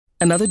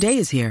Another day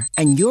is here,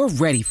 and you're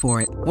ready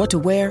for it. What to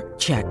wear?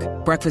 Check.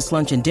 Breakfast,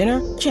 lunch, and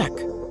dinner? Check.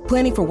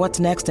 Planning for what's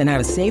next and how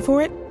to save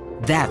for it?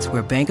 That's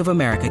where Bank of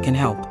America can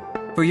help.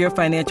 For your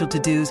financial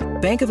to-dos,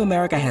 Bank of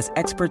America has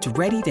experts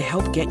ready to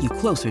help get you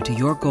closer to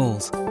your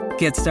goals.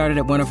 Get started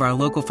at one of our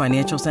local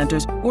financial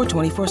centers or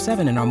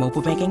 24/7 in our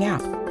mobile banking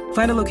app.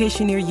 Find a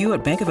location near you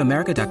at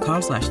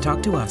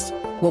bankofamerica.com/talktous.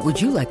 What would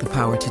you like the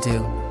power to do?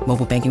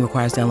 Mobile banking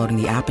requires downloading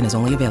the app and is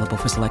only available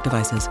for select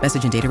devices.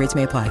 Message and data rates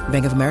may apply.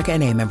 Bank of America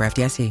N.A., member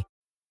FDIC.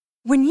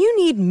 When you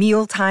need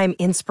mealtime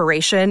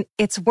inspiration,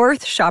 it's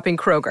worth shopping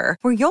Kroger,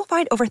 where you'll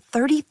find over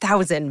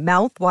 30,000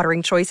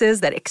 mouth-watering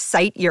choices that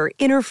excite your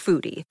inner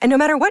foodie. And no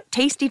matter what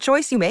tasty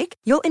choice you make,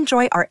 you'll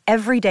enjoy our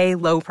everyday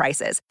low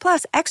prices,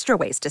 plus extra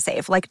ways to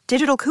save, like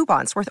digital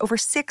coupons worth over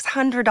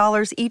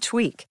 $600 each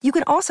week. You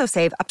can also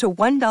save up to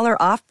 $1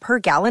 off per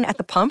gallon at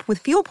the pump with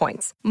fuel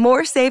points.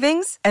 More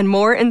savings and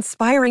more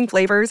inspiring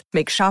flavors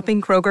make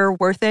shopping Kroger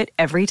worth it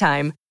every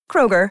time.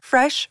 Kroger,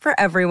 fresh for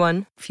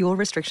everyone. Fuel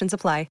restrictions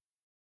apply.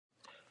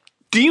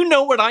 Do you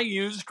know what I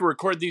use to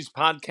record these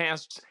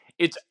podcasts?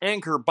 It's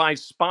Anchor by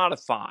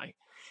Spotify.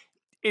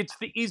 It's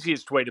the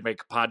easiest way to make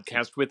a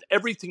podcast with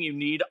everything you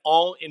need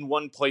all in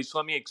one place.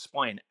 Let me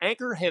explain.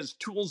 Anchor has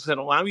tools that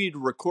allow you to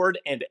record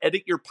and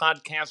edit your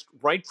podcast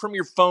right from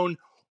your phone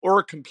or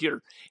a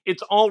computer.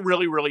 It's all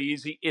really, really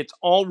easy. It's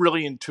all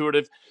really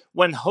intuitive.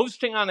 When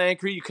hosting on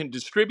Anchor, you can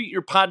distribute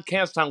your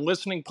podcast on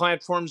listening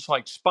platforms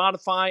like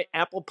Spotify,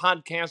 Apple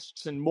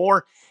Podcasts, and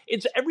more.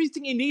 It's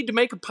everything you need to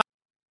make a podcast.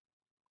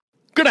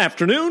 Good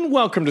afternoon.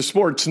 Welcome to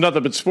Sports,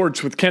 Nothing But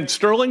Sports with Kent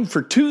Sterling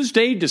for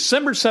Tuesday,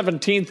 December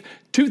 17th,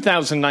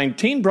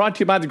 2019, brought to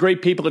you by the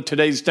great people at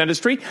Today's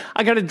Dentistry.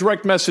 I got a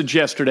direct message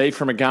yesterday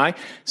from a guy,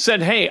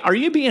 said, hey, are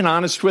you being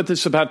honest with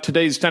us about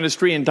Today's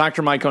Dentistry and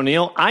Dr. Mike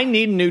O'Neill? I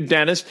need a new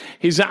dentist.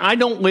 He said, I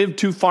don't live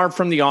too far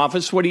from the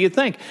office. What do you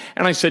think?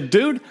 And I said,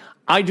 dude,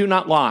 I do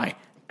not lie,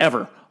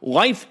 ever.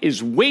 Life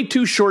is way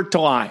too short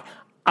to lie.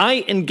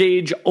 I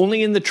engage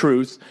only in the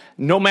truth,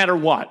 no matter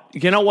what.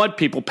 You know what?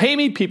 People pay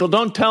me. People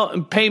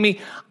don't pay me.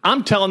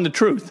 I'm telling the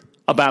truth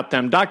about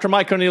them. Dr.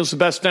 Mike O'Neill's the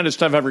best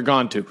dentist I've ever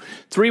gone to.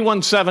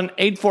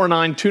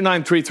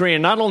 317-849-2933.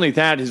 And not only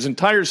that, his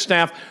entire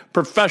staff,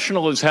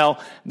 professional as hell.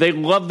 They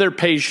love their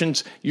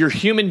patients. You're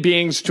human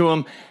beings to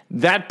them.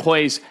 That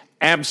place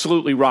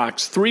absolutely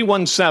rocks.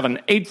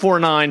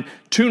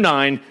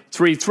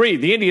 317-849-2933.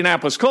 The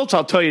Indianapolis Colts,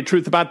 I'll tell you the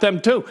truth about them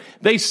too.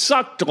 They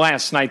sucked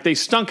last night. They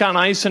stunk on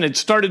ice, and it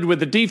started with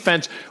the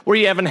defense where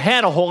you haven't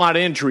had a whole lot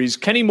of injuries.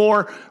 Kenny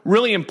Moore,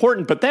 really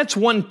important, but that's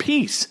one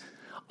piece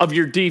of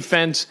your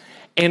defense.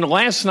 And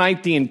last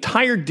night, the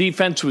entire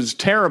defense was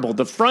terrible.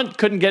 The front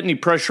couldn't get any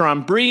pressure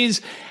on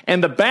Breeze,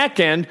 and the back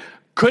end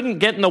couldn't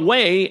get in the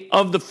way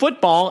of the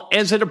football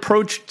as it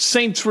approached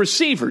Saints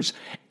receivers.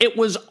 It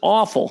was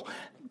awful.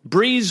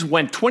 Breeze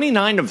went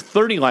 29 of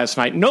 30 last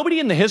night.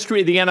 Nobody in the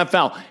history of the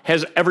NFL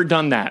has ever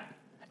done that.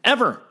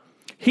 Ever.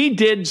 He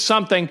did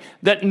something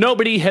that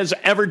nobody has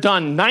ever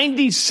done.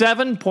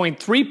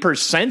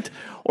 97.3%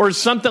 or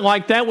something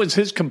like that was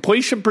his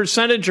completion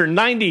percentage, or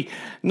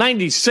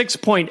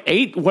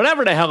 96.8,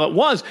 whatever the hell it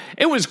was.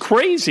 It was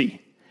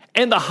crazy.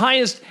 And the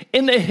highest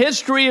in the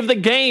history of the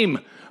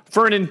game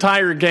for an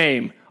entire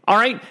game. All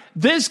right?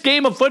 This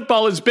game of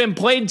football has been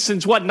played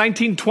since,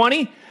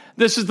 1920?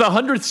 This is the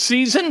 100th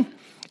season?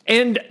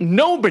 And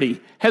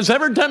nobody has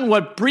ever done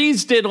what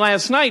Breeze did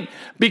last night,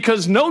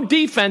 because no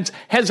defense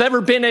has ever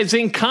been as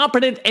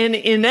incompetent and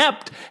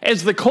inept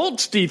as the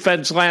Colts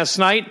defense last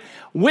night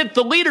with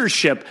the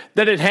leadership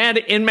that it had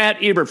in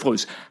Matt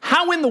Eberflus.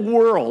 How in the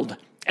world,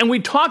 and we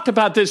talked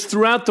about this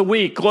throughout the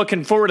week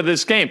looking forward to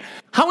this game,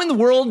 how in the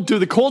world do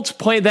the Colts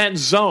play that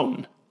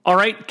zone? All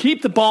right,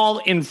 keep the ball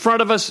in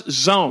front of us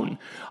zone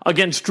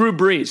against Drew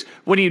Brees.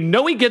 When you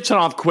know he gets it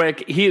off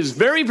quick, he is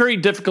very, very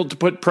difficult to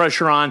put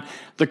pressure on.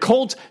 The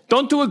Colts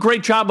don't do a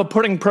great job of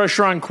putting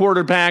pressure on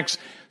quarterbacks,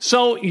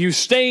 so you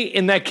stay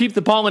in that keep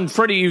the ball in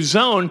front of you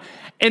zone,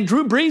 and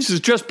Drew Brees is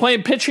just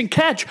playing pitch and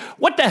catch.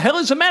 What the hell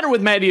is the matter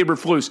with Matt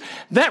Eberflus?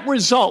 That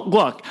result,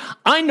 look,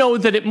 I know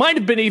that it might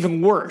have been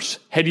even worse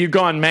had you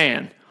gone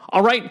man.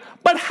 All right,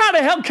 but how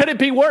the hell could it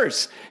be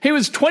worse? He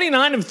was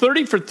 29 of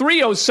 30 for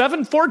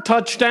 307, 4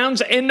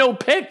 touchdowns, and no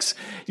picks.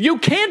 You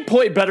can't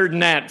play better than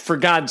that, for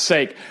God's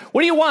sake.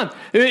 What do you want?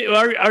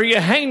 Are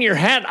you hanging your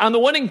hat on the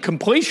one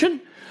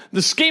incompletion?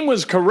 The scheme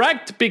was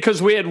correct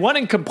because we had one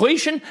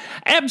incompletion?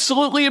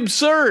 Absolutely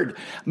absurd.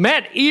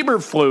 Matt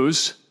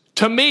Eberflus,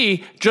 to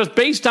me, just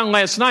based on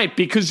last night,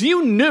 because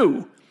you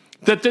knew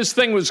that this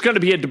thing was going to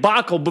be a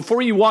debacle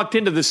before you walked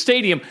into the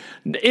stadium,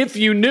 if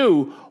you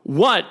knew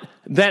what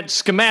that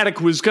schematic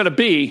was going to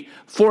be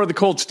for the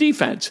Colts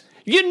defense.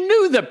 You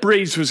knew that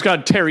Breeze was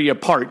going to tear you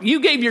apart.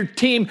 You gave your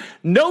team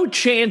no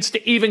chance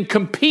to even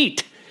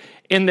compete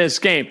in this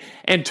game.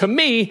 And to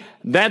me,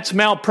 that's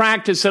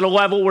malpractice at a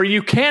level where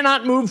you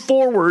cannot move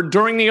forward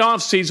during the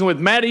offseason with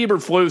Matt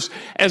Eberflus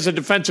as a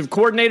defensive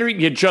coordinator.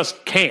 You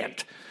just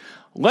can't.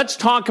 Let's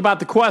talk about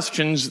the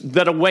questions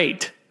that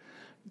await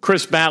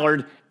Chris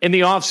Ballard in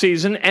the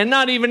offseason, and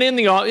not even in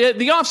the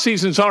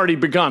offseason's already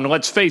begun,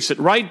 let's face it,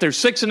 right? They're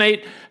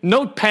 6-8,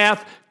 no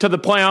path to the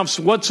playoffs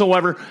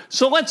whatsoever.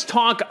 So let's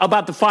talk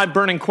about the 5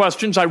 burning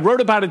questions. I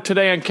wrote about it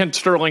today on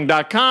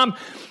KentSterling.com.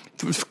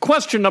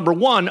 Question number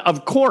 1,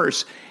 of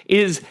course,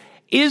 is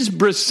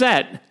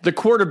Brissett the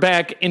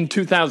quarterback in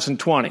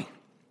 2020?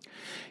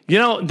 You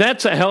know,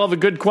 that's a hell of a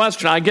good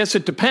question. I guess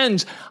it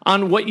depends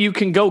on what you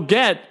can go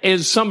get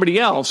as somebody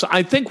else.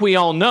 I think we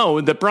all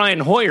know that Brian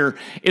Hoyer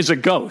is a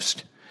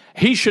ghost.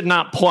 He should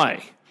not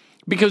play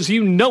because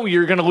you know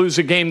you're going to lose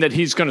a game that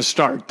he's going to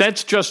start.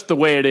 That's just the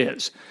way it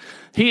is.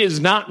 He is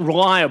not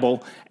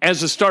reliable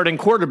as a starting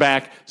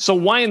quarterback, so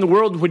why in the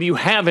world would you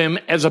have him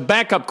as a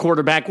backup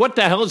quarterback? What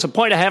the hell is the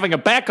point of having a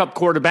backup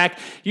quarterback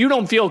you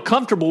don't feel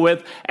comfortable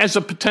with as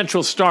a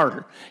potential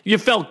starter? You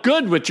felt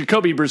good with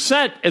Jacoby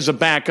Brissett as a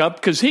backup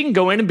because he can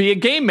go in and be a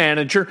game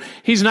manager.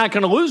 He's not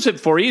going to lose it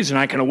for you. He's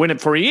not going to win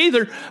it for you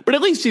either, but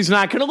at least he's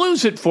not going to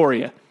lose it for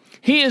you.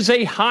 He is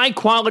a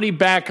high-quality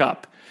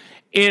backup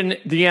in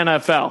the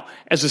NFL.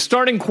 As a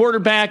starting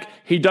quarterback,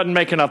 he doesn't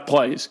make enough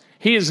plays.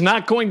 He is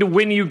not going to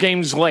win you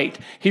games late.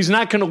 He's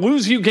not going to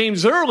lose you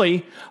games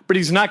early, but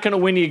he's not going to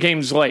win you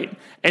games late.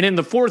 And in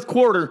the fourth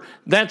quarter,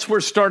 that's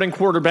where starting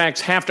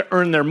quarterbacks have to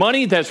earn their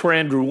money. That's where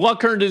Andrew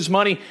Luck earned his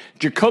money.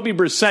 Jacoby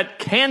Brissett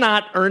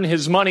cannot earn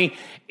his money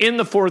in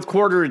the fourth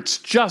quarter. It's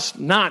just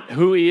not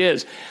who he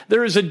is.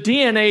 There is a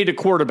DNA to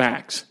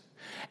quarterbacks,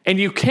 and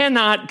you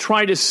cannot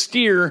try to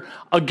steer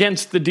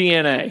against the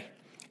DNA.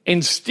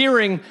 In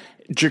steering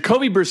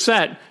Jacoby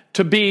Brissett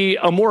to be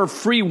a more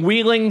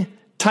freewheeling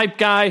type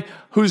guy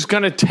who's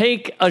going to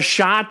take a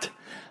shot,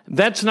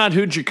 that's not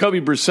who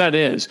Jacoby Brissett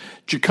is.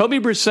 Jacoby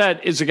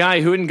Brissett is a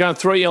guy who isn't going to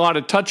throw you a lot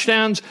of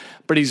touchdowns,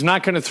 but he's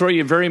not going to throw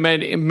you very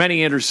many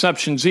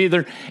interceptions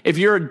either. If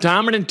you're a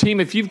dominant team,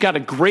 if you've got a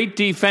great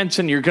defense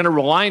and you're going to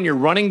rely on your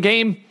running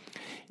game,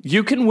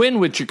 you can win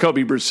with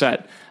Jacoby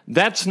Brissett.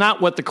 That's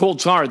not what the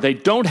Colts are. They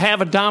don't have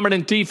a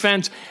dominant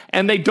defense,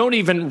 and they don't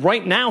even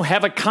right now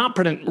have a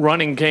competent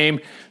running game.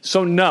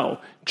 So no,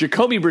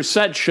 Jacoby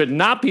Brissett should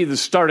not be the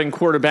starting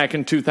quarterback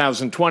in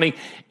 2020.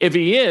 If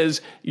he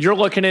is, you're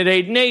looking at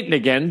 8-8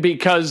 again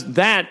because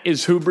that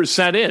is who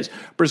Brissett is.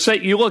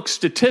 Brissett, you look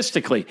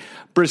statistically,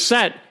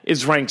 Brissett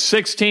is ranked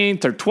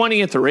 16th or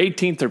 20th or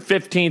 18th or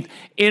 15th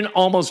in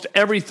almost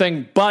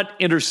everything but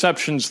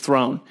interceptions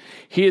thrown.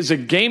 He is a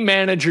game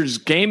manager's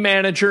game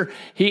manager.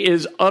 He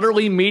is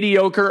utterly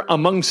mediocre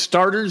among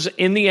starters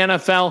in the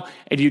NFL,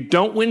 and you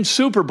don't win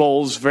Super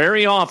Bowls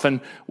very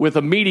often with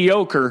a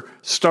mediocre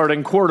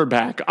starting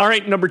quarterback. All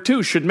right, number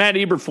 2, should Matt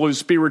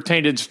Eberflus be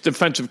retained as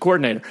defensive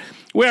coordinator?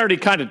 We already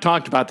kind of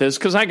talked about this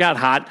because I got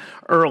hot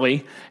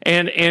early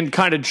and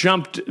kind of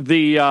jumped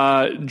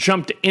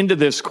into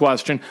this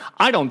question.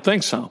 I don't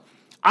think so.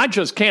 I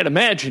just can't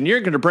imagine you're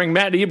going to bring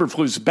Matt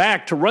Eberflus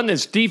back to run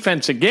this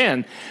defense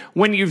again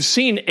when you've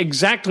seen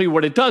exactly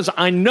what it does.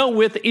 I know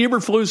with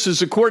Eberflus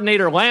as a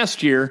coordinator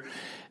last year,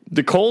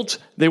 the Colts,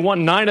 they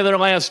won 9 of their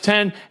last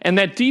 10, and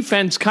that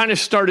defense kind of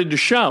started to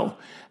show.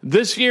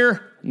 This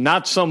year,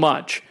 not so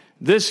much.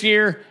 This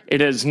year,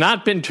 it has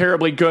not been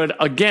terribly good.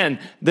 Again,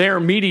 they're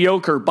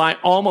mediocre by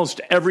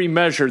almost every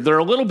measure. They're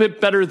a little bit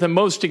better than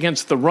most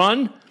against the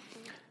run.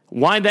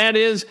 Why that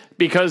is?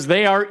 Because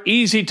they are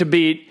easy to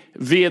beat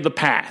via the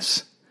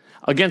pass.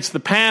 Against the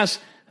pass,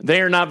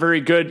 they are not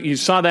very good. You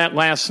saw that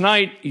last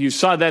night. You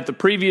saw that the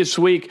previous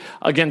week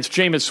against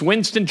Jameis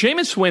Winston.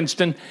 Jameis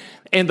Winston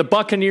and the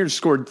Buccaneers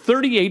scored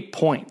 38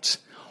 points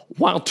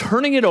while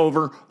turning it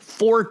over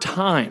 4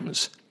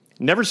 times.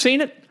 Never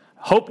seen it.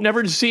 Hope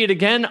never to see it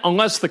again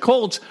unless the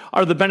Colts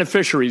are the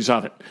beneficiaries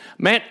of it.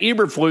 Matt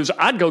Eberflus,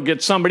 I'd go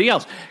get somebody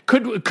else.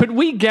 Could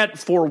we get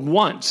for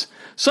once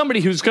somebody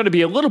who's going to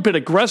be a little bit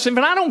aggressive?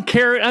 And I don't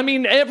care. I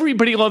mean,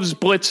 everybody loves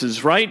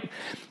blitzes, right?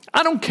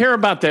 I don't care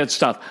about that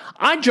stuff.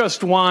 I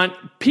just want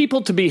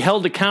people to be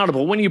held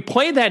accountable. When you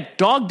play that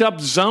dogged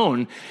up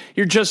zone,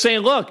 you're just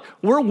saying, look,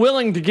 we're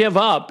willing to give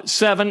up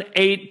 7,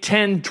 8,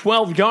 10,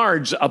 12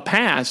 yards a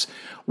pass.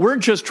 We're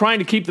just trying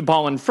to keep the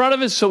ball in front of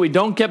us so we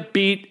don't get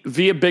beat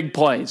via big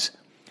plays.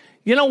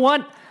 You know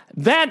what?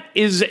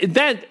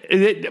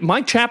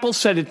 Mike Chappell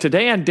said it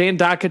today on Dan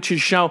Dakic's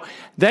show.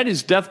 That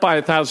is death by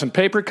 1,000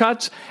 paper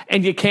cuts,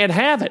 and you can't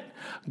have it.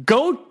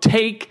 Go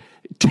take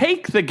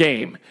the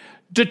game.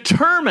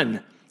 Determine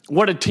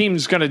what a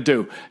team's going to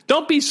do.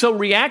 Don't be so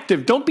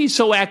reactive. Don't be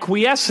so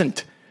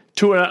acquiescent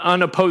to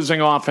an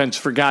opposing offense,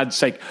 for God's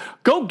sake.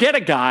 Go get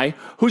a guy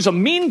who's a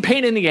mean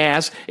pain in the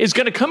ass, is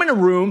going to come in a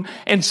room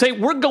and say,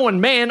 we're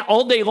going man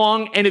all day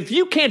long, and if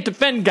you can't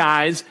defend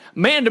guys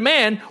man to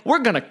man, we're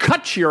going to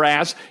cut your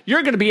ass.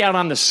 You're going to be out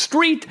on the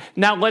street.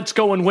 Now let's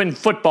go and win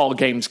football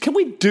games. Can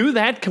we do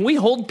that? Can we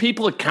hold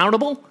people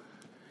accountable?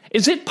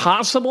 Is it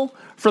possible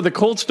for the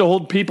Colts to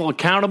hold people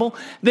accountable?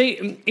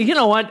 You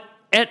know what?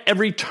 At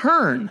every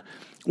turn,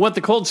 what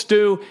the Colts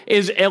do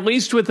is, at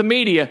least with the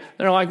media,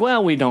 they're like,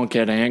 well, we don't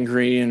get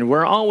angry, and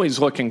we're always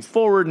looking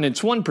forward, and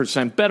it's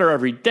 1% better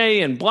every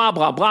day, and blah,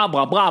 blah, blah,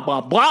 blah, blah, blah,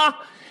 blah,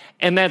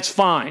 and that's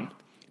fine.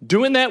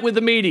 Doing that with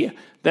the media,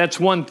 that's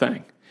one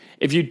thing.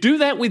 If you do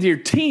that with your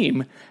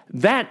team,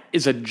 That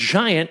is a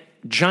giant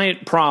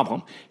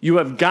problem. You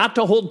have got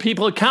to hold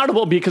people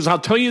accountable because I'll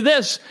tell you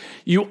this,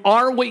 you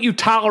are what you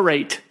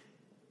tolerate.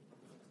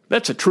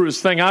 That's the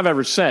truest thing I've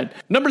ever said.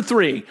 Number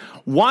 3,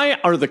 why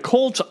are the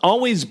Colts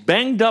always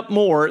banged up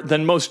more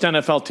than most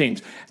NFL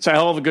teams? It's a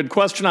hell of a good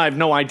question. I have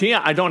no idea.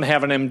 I don't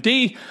have an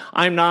MD.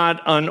 I'm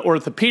not an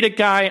orthopedic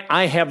guy.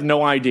 I have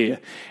no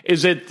idea.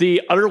 Is it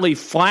the utterly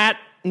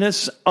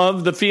flatness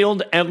of the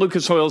field at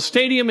Lucas Oil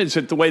Stadium? Is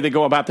it the way they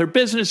go about their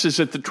business? Is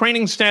it the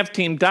training staff,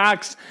 team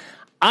docs?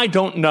 I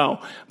don't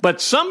know.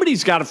 But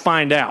somebody's got to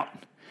find out.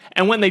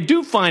 And when they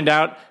do find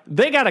out,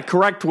 they got to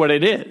correct what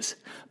it is.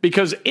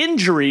 Because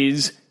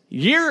injuries,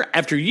 year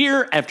after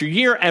year after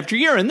year after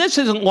year, and this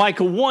isn't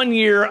like a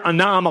one-year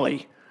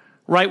anomaly,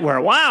 right,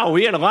 where, wow,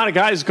 we had a lot of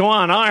guys go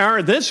on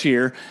IR this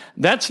year.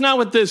 That's not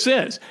what this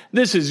is.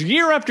 This is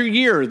year after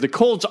year. The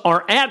Colts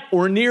are at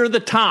or near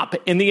the top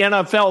in the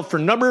NFL for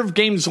number of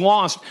games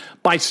lost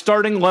by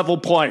starting level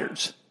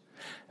players.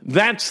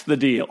 That's the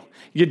deal.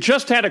 You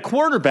just had a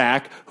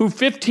quarterback who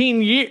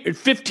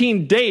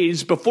 15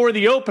 days before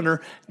the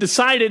opener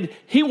decided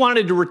he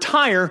wanted to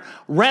retire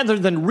rather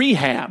than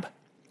rehab.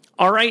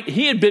 All right,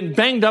 he had been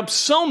banged up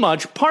so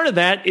much. Part of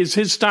that is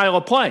his style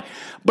of play.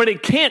 But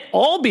it can't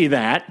all be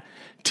that.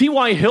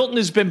 T.Y. Hilton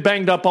has been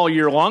banged up all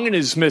year long and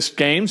has missed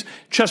games.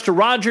 Chester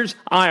Rogers,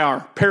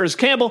 IR. Paris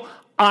Campbell,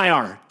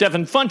 IR.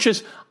 Devin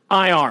Funchess,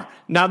 IR.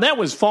 Now, that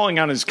was falling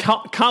on his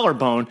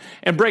collarbone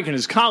and breaking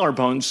his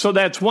collarbone, so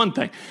that's one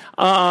thing.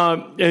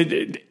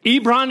 Eric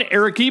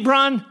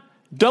Ebron,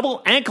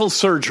 double ankle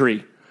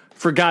surgery,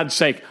 for God's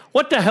sake.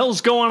 What the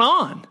hell's going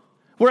on?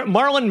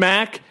 Marlon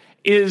Mack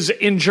is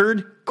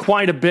injured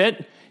quite a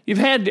bit. You've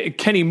had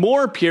Kenny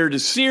Moore, Pierre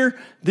Desir,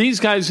 these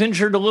guys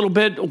injured a little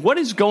bit. What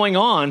is going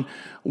on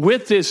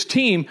with this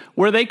team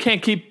where they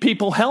can't keep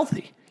people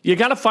healthy? You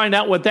got to find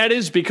out what that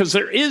is, because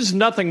there is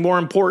nothing more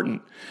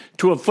important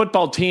to a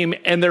football team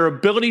and their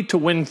ability to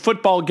win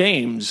football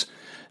games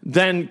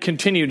than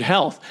continued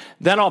health.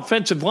 That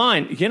offensive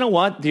line, you know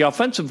what? The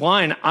offensive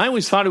line, I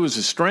always thought it was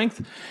a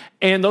strength,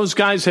 and those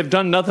guys have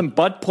done nothing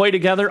but play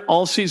together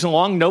all season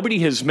long. Nobody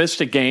has missed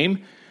a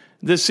game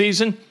this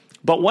season.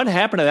 But what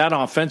happened to that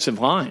offensive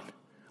line?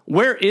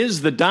 Where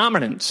is the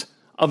dominance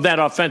of that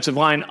offensive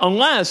line?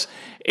 Unless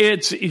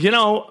it's,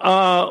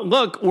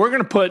 look, we're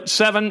going to put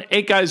 7,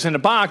 8 guys in a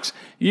box.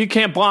 You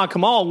can't block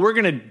them all. We're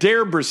going to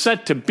dare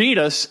Brissett to beat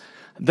us.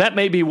 That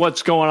may be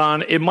what's going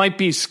on. It might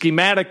be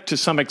schematic to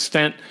some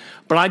extent,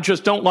 but I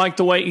just don't like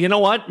the way,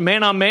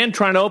 man on man,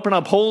 trying to open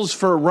up holes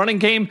for a running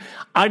game.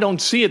 I don't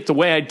see it the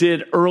way I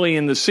did early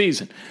in the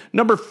season.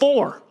 Number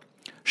 4,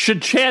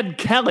 should Chad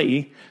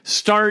Kelly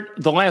start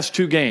the last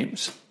 2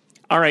 games?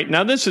 All right,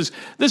 now this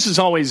is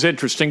always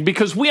interesting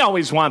because we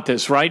always want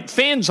this, right?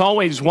 Fans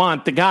always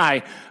want the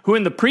guy who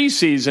in the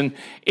preseason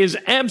is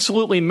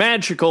absolutely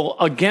magical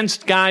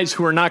against guys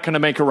who are not going to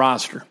make a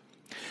roster.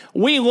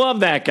 We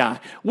love that guy.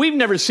 We've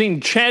never seen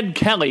Chad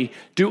Kelly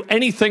do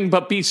anything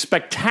but be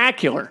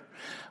spectacular.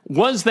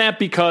 Was that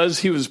because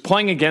he was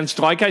playing against,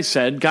 like I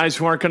said, guys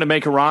who aren't going to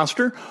make a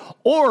roster?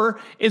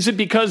 Or is it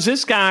because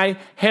this guy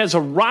has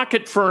a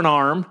rocket for an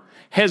arm,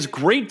 has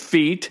great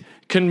feet,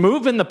 can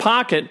move in the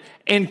pocket,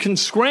 and can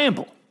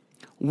scramble?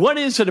 What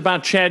is it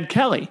about Chad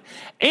Kelly?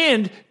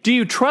 And do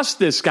you trust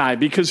this guy?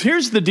 Because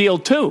here's the deal,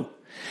 too.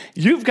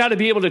 You've got to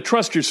be able to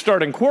trust your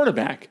starting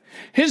quarterback.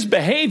 His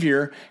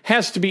behavior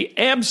has to be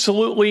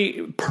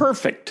absolutely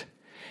perfect.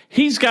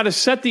 He's got to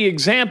set the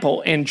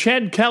example. And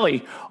Chad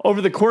Kelly,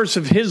 over the course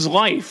of his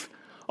life,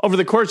 over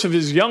the course of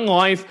his young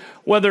life,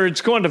 whether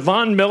it's going to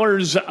Von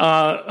Miller's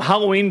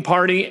Halloween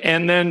party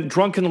and then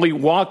drunkenly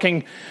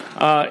walking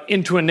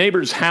into a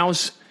neighbor's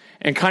house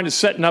and kind of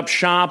setting up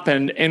shop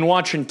and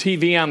watching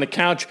TV on the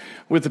couch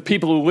with the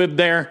people who live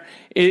there,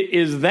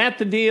 is that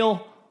the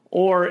deal?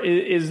 Or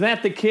is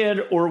that the kid?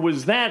 Or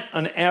was that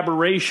an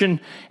aberration?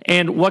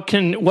 And what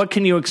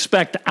can you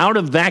expect out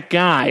of that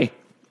guy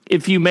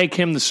if you make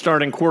him the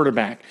starting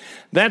quarterback?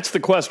 That's the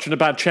question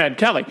about Chad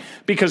Kelly.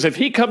 Because if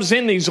he comes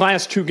in these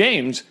last 2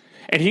 games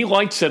and he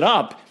lights it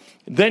up,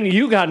 then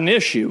you got an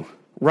issue,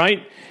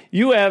 right?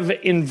 You have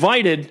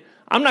invited,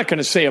 I'm not going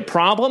to say a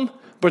problem,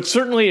 but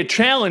certainly a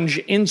challenge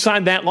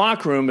inside that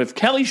locker room. If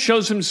Kelly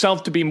shows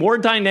himself to be more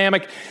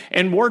dynamic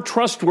and more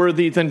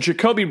trustworthy than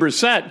Jacoby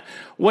Brissett,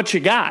 what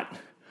you got?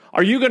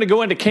 Are you going to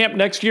go into camp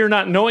next year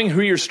not knowing who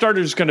your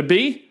starter is going to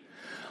be?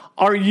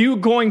 Are you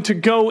going to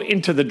go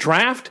into the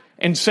draft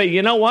and say,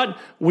 you know what,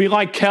 we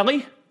like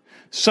Kelly,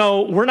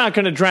 so we're not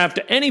going to draft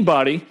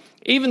anybody,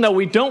 even though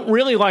we don't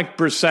really like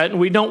Brissett and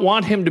we don't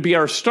want him to be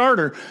our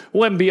starter?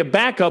 We'll have him be a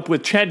backup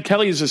with Chad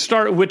Kelly as a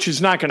starter, which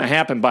is not going to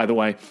happen, by the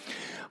way.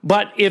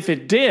 But if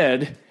it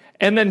did,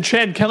 and then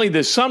Chad Kelly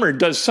this summer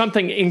does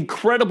something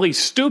incredibly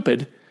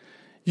stupid,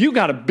 you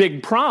got a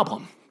big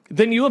problem.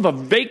 Then you have a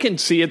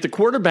vacancy at the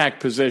quarterback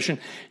position.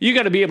 You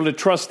got to be able to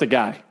trust the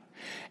guy.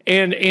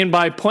 And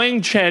by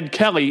playing Chad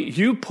Kelly,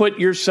 you put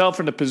yourself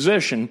in a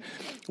position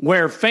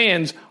where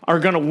fans are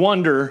going to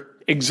wonder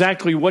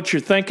exactly what you're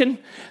thinking.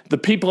 The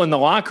people in the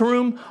locker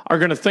room are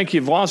going to think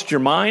you've lost your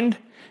mind.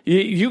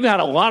 You got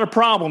a lot of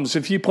problems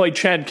if you play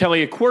Chad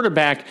Kelly at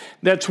quarterback.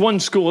 That's one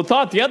school of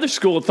thought. The other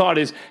school of thought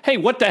is, hey,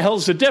 what the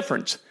hell's the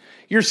difference?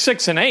 You're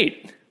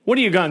 6-8. What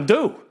are you going to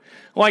do?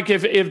 Like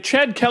if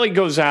Chad Kelly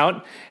goes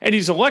out and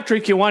he's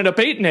electric, you wind up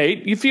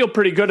 8-8. You feel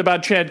pretty good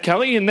about Chad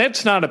Kelly, and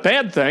that's not a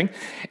bad thing.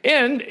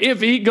 And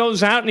if he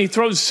goes out and he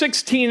throws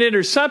 16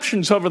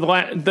 interceptions over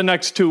the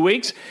next 2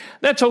 weeks,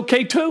 that's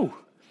okay too.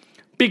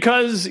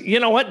 Because, you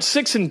know what,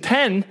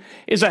 6-10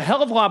 is a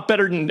hell of a lot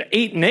better than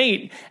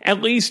 8-8,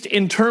 at least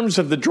in terms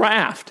of the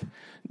draft.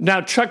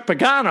 Now, Chuck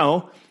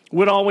Pagano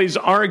would always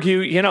argue,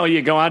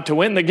 you go out to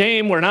win the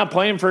game, we're not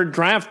playing for a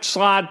draft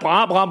slot,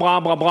 blah, blah, blah,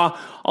 blah, blah,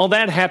 all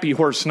that happy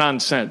horse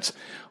nonsense.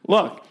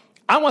 Look,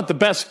 I want the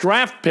best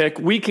draft pick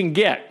we can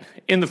get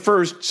in the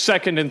first,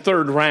 second, and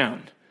third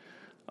round.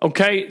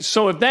 Okay,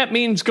 so if that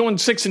means going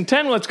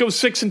 6-10, let's go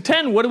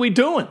 6-10. What are we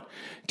doing?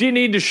 Do you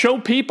need to show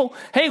people,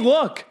 hey,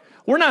 look,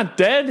 we're not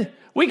dead.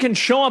 We can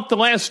show up the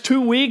last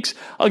 2 weeks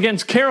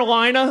against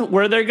Carolina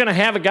where they're going to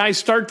have a guy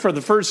start for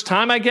the first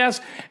time, I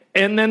guess.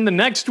 And then the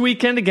next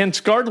weekend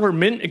against Gardner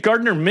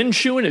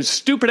Minshew and his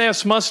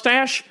stupid-ass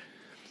mustache.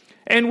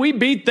 And we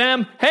beat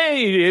them.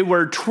 Hey,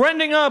 we're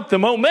trending up. The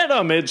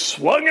momentum, it's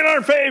swung in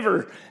our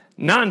favor.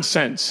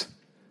 Nonsense.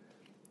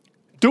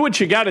 Do what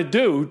you got to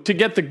do to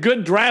get the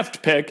good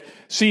draft pick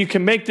so you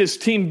can make this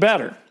team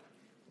better.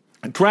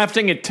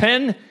 Drafting at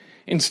 10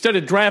 instead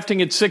of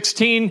drafting at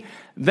 16,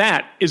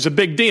 that is a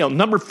big deal.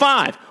 Number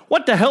 5,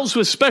 what the hell's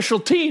with special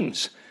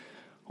teams?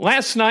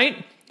 Last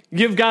night,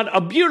 you've got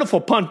a beautiful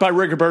punt by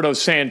Rigoberto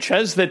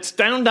Sanchez that's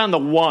down the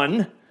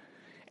 1,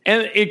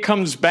 and it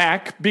comes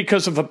back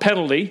because of a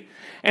penalty.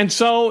 And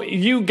so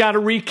you got a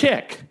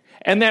re-kick.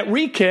 And that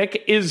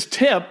re-kick is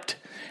tipped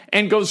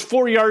and goes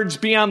 4 yards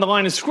beyond the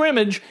line of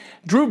scrimmage.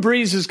 Drew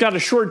Brees has got a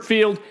short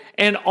field,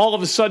 and all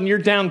of a sudden you're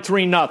down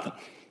 3-0.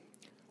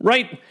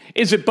 Right?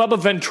 Is it Bubba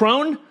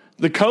Ventrone,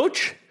 the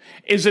coach?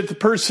 Is it the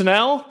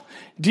personnel?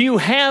 Do you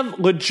have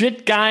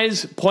legit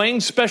guys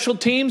playing special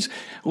teams,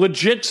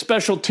 legit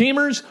special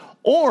teamers,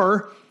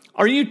 or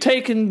are you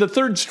taking the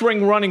third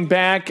string running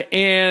back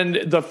and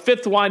the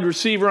fifth wide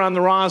receiver on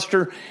the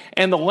roster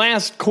and the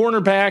last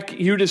cornerback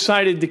you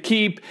decided to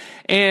keep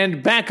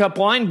and backup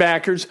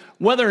linebackers,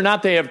 whether or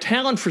not they have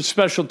talent for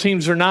special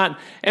teams or not,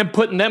 and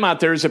putting them out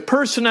there? Is it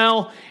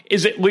personnel?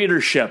 Is it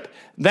leadership?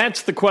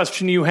 That's the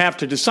question you have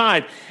to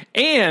decide.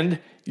 And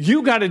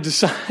you got to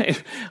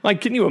decide,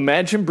 can you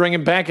imagine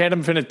bringing back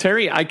Adam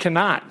Vinatieri? I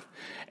cannot.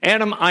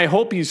 Adam, I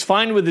hope he's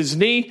fine with his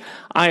knee.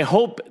 I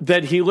hope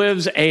that he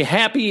lives a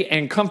happy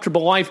and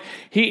comfortable life.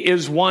 He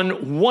is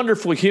one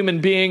wonderful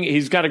human being.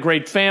 He's got a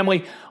great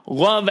family.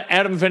 Love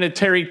Adam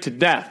Vinatieri to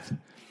death.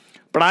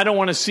 But I don't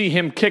want to see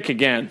him kick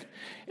again.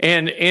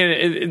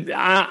 And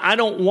I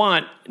don't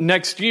want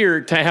next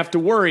year to have to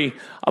worry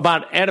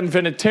about Adam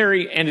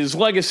Vinatieri and his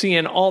legacy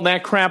and all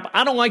that crap.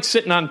 I don't like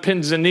sitting on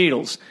pins and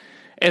needles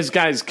as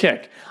guys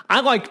kick. I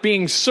like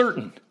being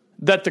certain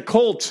that the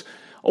Colts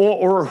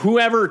or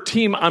whoever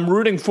team I'm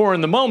rooting for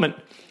in the moment,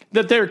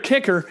 that their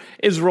kicker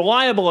is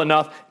reliable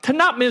enough to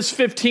not miss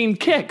 15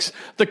 kicks.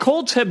 The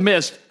Colts have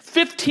missed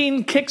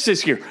 15 kicks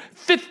this year,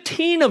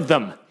 15 of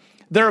them.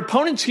 Their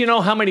opponents, you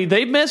know how many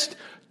they've missed?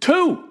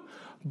 2.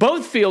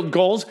 Both field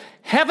goals,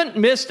 haven't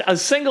missed a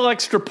single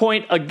extra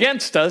point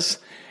against us,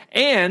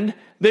 and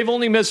they've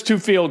only missed 2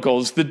 field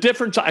goals. The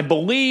difference, I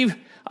believe,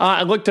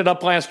 I looked it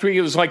up last week,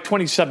 it was like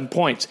 27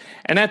 points,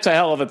 and that's a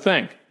hell of a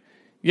thing.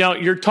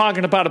 You're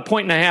talking about 1.5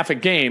 points a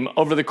game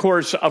over the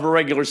course of a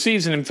regular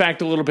season. In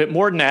fact, a little bit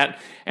more than that.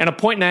 And 1.5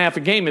 points a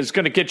game is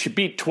going to get you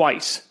beat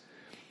twice.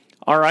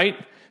 All right?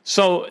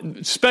 So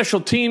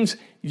special teams,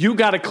 you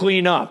got to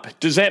clean up.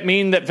 Does that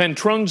mean that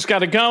Ventrone's got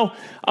to go?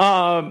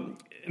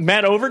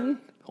 Matt Overton,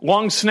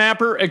 long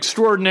snapper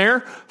extraordinaire,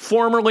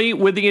 formerly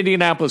with the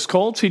Indianapolis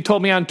Colts. He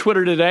told me on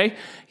Twitter today,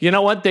 you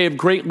know what? They have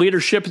great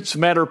leadership. It's a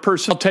matter of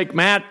person. I'll take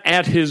Matt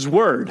at his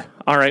word.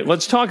 All right,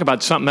 let's talk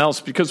about something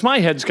else because my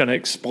head's going to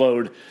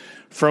explode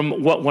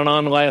from what went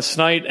on last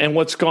night and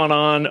what's gone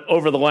on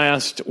over the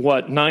last,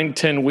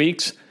 9-10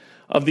 weeks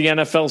of the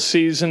NFL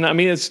season. I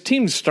mean, this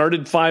team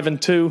started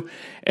 5-2,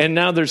 and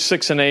now they're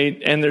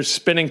 6-8, and they're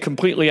spinning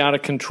completely out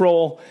of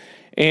control.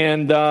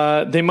 And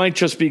they might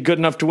just be good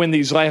enough to win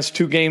these last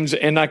 2 games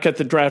and not get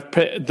the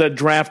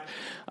draft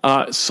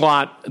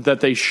slot that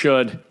they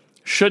should.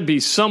 Should be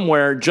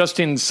somewhere just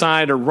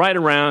inside or right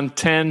around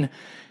 10.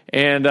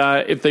 And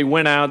if they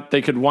win out,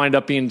 they could wind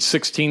up being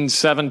 16,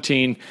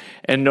 17,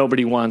 and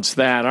nobody wants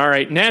that. All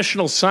right,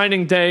 National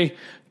Signing Day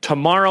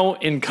tomorrow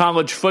in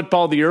college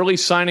football. The early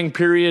signing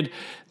period,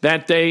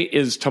 that day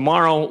is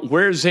tomorrow.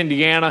 Where's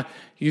Indiana?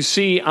 You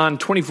see on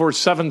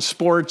 24/7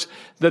 Sports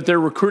that their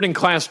recruiting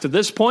class to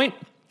this point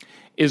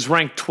is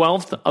ranked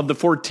 12th of the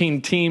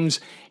 14 teams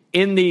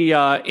in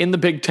the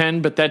Big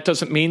Ten, but that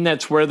doesn't mean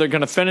that's where they're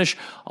going to finish.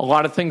 A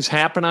lot of things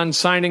happen on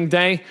signing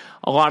day.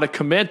 A lot of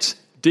commits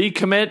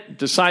decommit,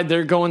 decide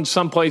they're going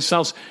someplace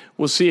else.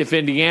 We'll see if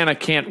Indiana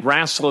can't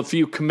wrestle a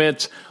few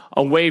commits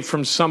away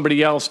from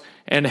somebody else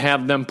and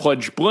have them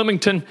pledge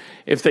Bloomington.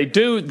 If they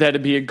do,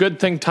 that'd be a good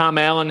thing. Tom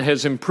Allen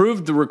has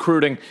improved the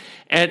recruiting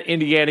at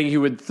Indiana. You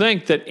would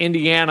think that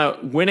Indiana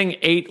winning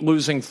 8,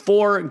 losing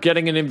 4,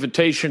 getting an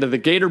invitation to the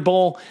Gator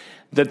Bowl,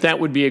 that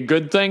would be a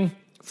good thing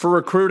for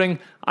recruiting.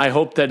 I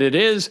hope that it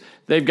is.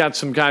 They've got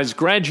some guys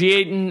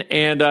graduating,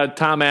 and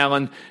Tom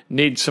Allen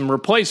needs some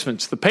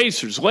replacements. The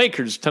Pacers,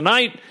 Lakers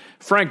tonight.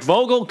 Frank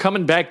Vogel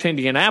coming back to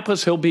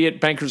Indianapolis. He'll be at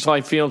Bankers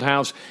Life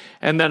Fieldhouse.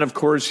 And then, of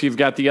course, you've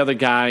got the other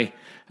guy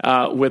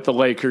with the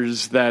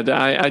Lakers that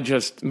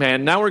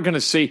now we're going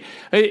to see.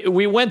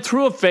 We went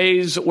through a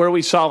phase where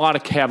we saw a lot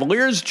of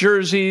Cavaliers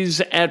jerseys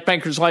at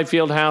Bankers Life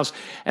Fieldhouse,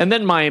 and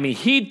then Miami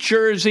Heat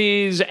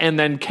jerseys, and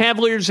then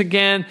Cavaliers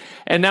again,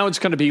 and now it's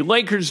going to be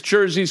Lakers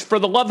jerseys. For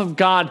the love of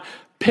God,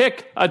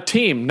 pick a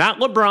team. Not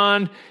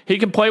LeBron. He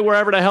can play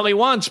wherever the hell he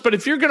wants, but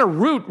if you're going to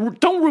root,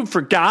 don't root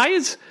for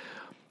guys.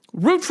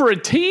 Root for a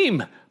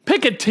team.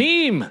 Pick a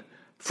team,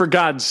 for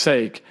God's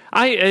sake.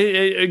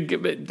 Fans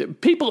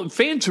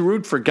who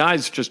root for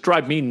guys just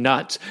drive me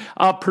nuts.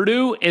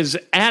 Purdue is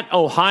at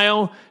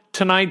Ohio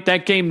tonight.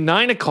 That game,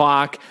 9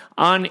 o'clock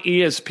on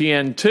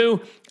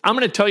ESPN2. I'm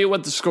going to tell you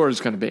what the score is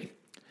going to be.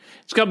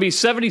 It's going to be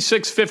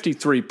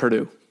 76-53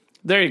 Purdue.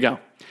 There you go.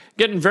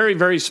 Getting very,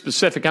 very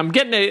specific.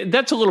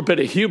 That's a little bit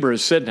of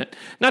hubris, isn't it?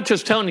 Not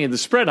just telling you the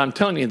spread, I'm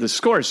telling you the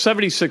score,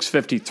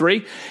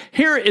 76-53.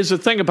 Here is the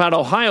thing about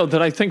Ohio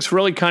that I think is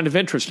really kind of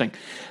interesting.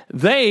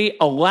 They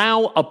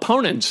allow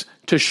opponents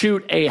to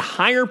shoot a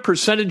higher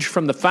percentage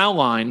from the foul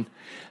line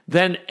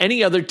than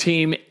any other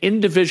team in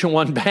Division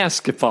I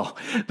basketball.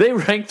 They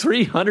rank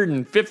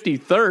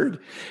 353rd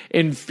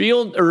in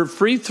field or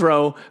free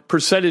throw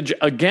percentage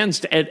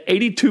against at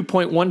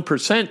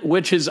 82.1%,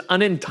 which is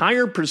an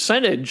entire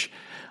percentage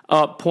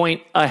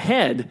point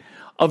ahead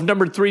of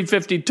number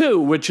 352,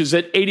 which is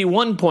at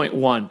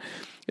 81.1.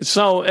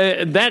 So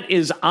that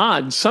is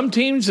odd. Some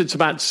teams, it's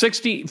about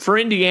 60. For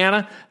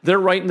Indiana, they're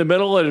right in the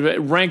middle,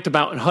 ranked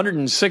about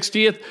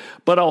 160th.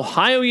 But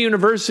Ohio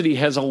University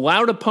has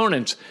allowed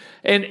opponents,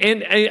 and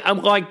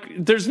I'm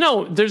like, there's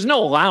no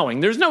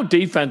allowing. There's no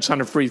defense on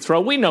a free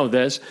throw. We know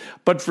this.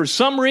 But for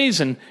some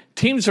reason,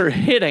 teams are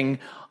hitting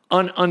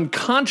an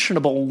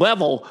unconscionable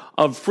level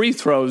of free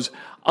throws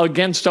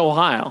against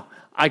Ohio.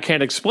 I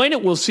can't explain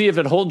it. We'll see if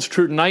it holds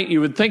true tonight.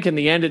 You would think in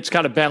the end it's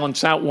got to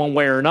balance out one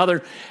way or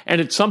another. And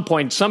at some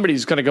point,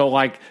 somebody's going to go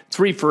like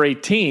 3 for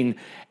 18,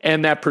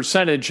 and that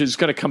percentage is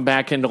going to come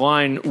back into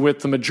line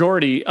with the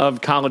majority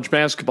of college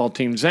basketball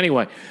teams.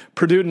 Anyway,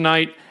 Purdue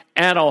tonight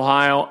at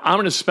Ohio. I'm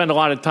going to spend a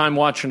lot of time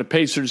watching the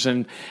Pacers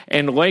and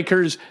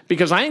Lakers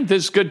because I think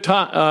this is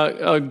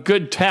a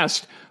good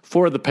test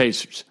for the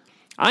Pacers.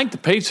 I think the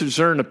Pacers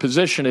are in a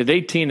position at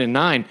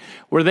 18-9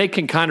 where they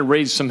can kind of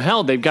raise some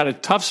hell. They've got a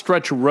tough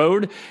stretch of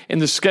road in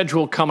the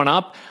schedule coming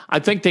up. I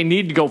think they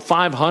need to go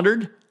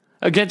 500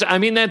 against. I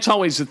mean, that's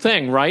always the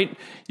thing, right?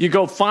 You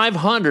go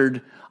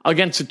 500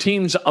 against the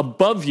teams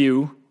above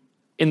you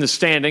in the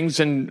standings,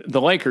 and the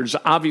Lakers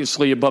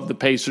obviously above the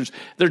Pacers.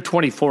 They're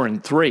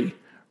 24-3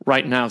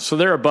 right now, so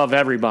they're above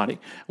everybody.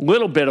 A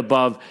little bit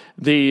above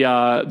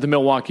the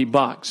Milwaukee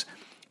Bucks,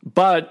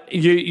 but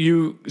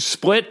you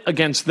split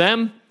against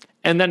them.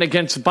 And then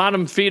against the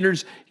bottom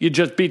feeders, you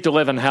just beat the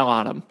living hell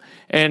out of them.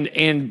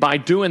 And by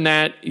doing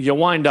that, you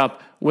wind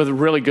up with a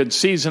really good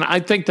season.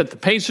 I think that the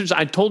Pacers,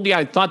 I told you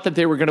I thought that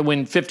they were going to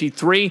win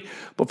 53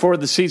 before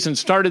the season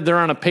started. They're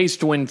on a pace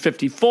to win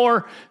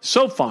 54.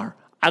 So far,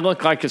 I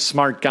look like a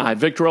smart guy.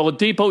 Victor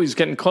Oladipo, he's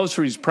getting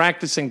closer. He's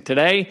practicing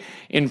today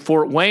in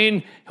Fort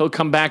Wayne. He'll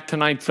come back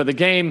tonight for the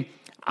game.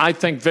 I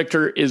think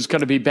Victor is going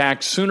to be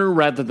back sooner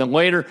rather than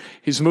later.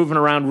 He's moving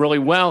around really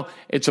well.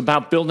 It's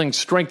about building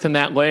strength in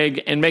that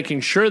leg and making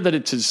sure that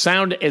it's as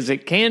sound as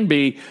it can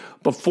be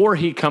before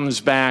he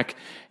comes back.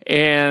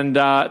 And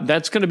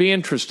that's going to be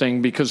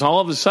interesting because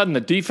all of a sudden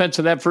the defense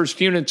of that first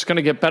unit is going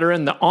to get better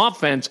and the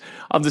offense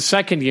of the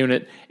second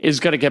unit is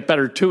going to get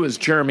better too as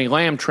Jeremy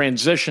Lamb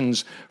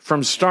transitions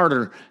from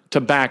starter to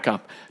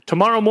backup.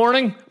 Tomorrow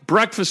morning,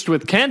 breakfast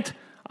with Kent.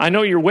 I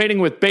know you're waiting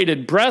with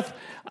bated breath.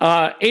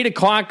 8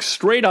 o'clock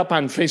straight up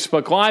on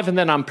Facebook Live and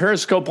then on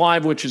Periscope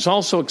Live, which is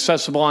also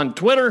accessible on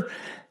Twitter.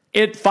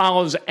 It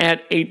follows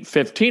at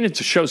 8:15. It's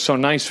a show so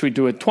nice we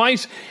do it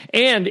twice.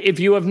 And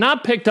if you have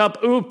not picked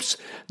up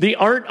The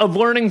Art of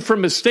Learning from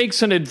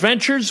Mistakes and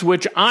Adventures,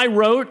 which I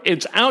wrote,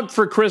 it's out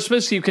for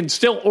Christmas. You can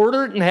still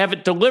order it and have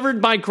it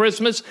delivered by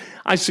Christmas.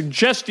 I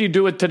suggest you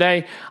do it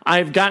today.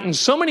 I've gotten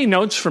so many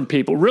notes from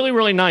people, really,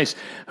 really nice,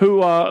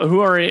 who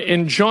are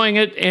enjoying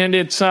it, and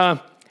it's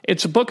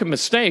a book of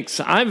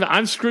mistakes.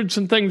 I've screwed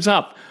some things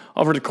up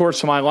over the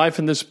course of my life,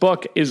 and this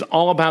book is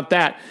all about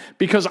that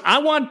because I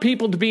want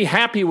people to be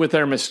happy with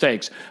their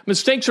mistakes.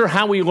 Mistakes are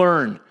how we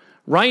learn,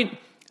 right?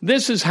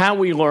 This is how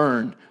we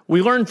learn.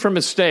 We learn from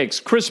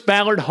mistakes. Chris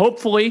Ballard,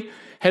 hopefully,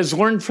 has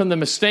learned from the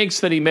mistakes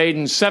that he made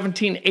in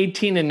 17,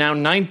 18, and now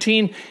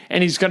 19,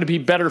 and he's going to be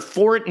better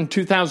for it in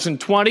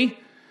 2020.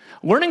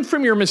 Learning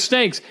from your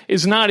mistakes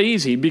is not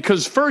easy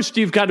because first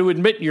you've got to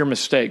admit your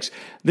mistakes.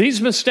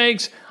 These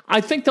mistakes,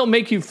 I think they'll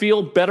make you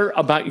feel better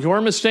about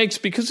your mistakes,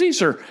 because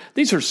these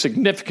are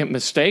significant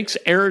mistakes,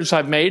 errors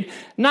I've made,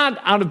 not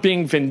out of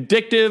being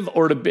vindictive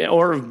or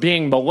of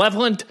being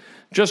malevolent,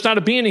 just out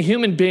of being a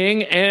human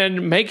being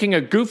and making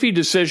a goofy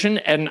decision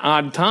at an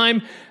odd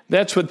time.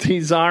 That's what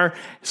these are.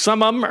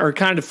 Some of them are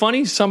kind of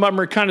funny. Some of them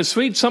are kind of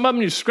sweet. Some of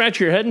them you scratch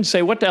your head and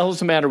say, what the hell's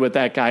the matter with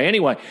that guy?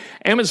 Anyway,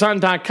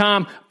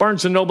 Amazon.com,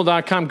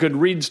 BarnesandNoble.com,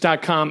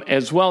 Goodreads.com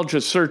as well.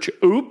 Just search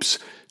Oops,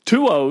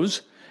 2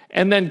 O's,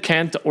 and then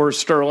Kent or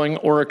Sterling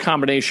or a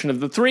combination of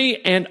the three,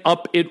 and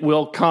up it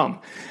will come.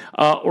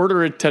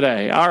 Order it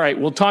today. All right,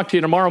 we'll talk to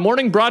you tomorrow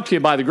morning, brought to you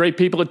by the great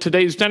people at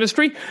Today's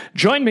Dentistry.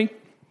 Join me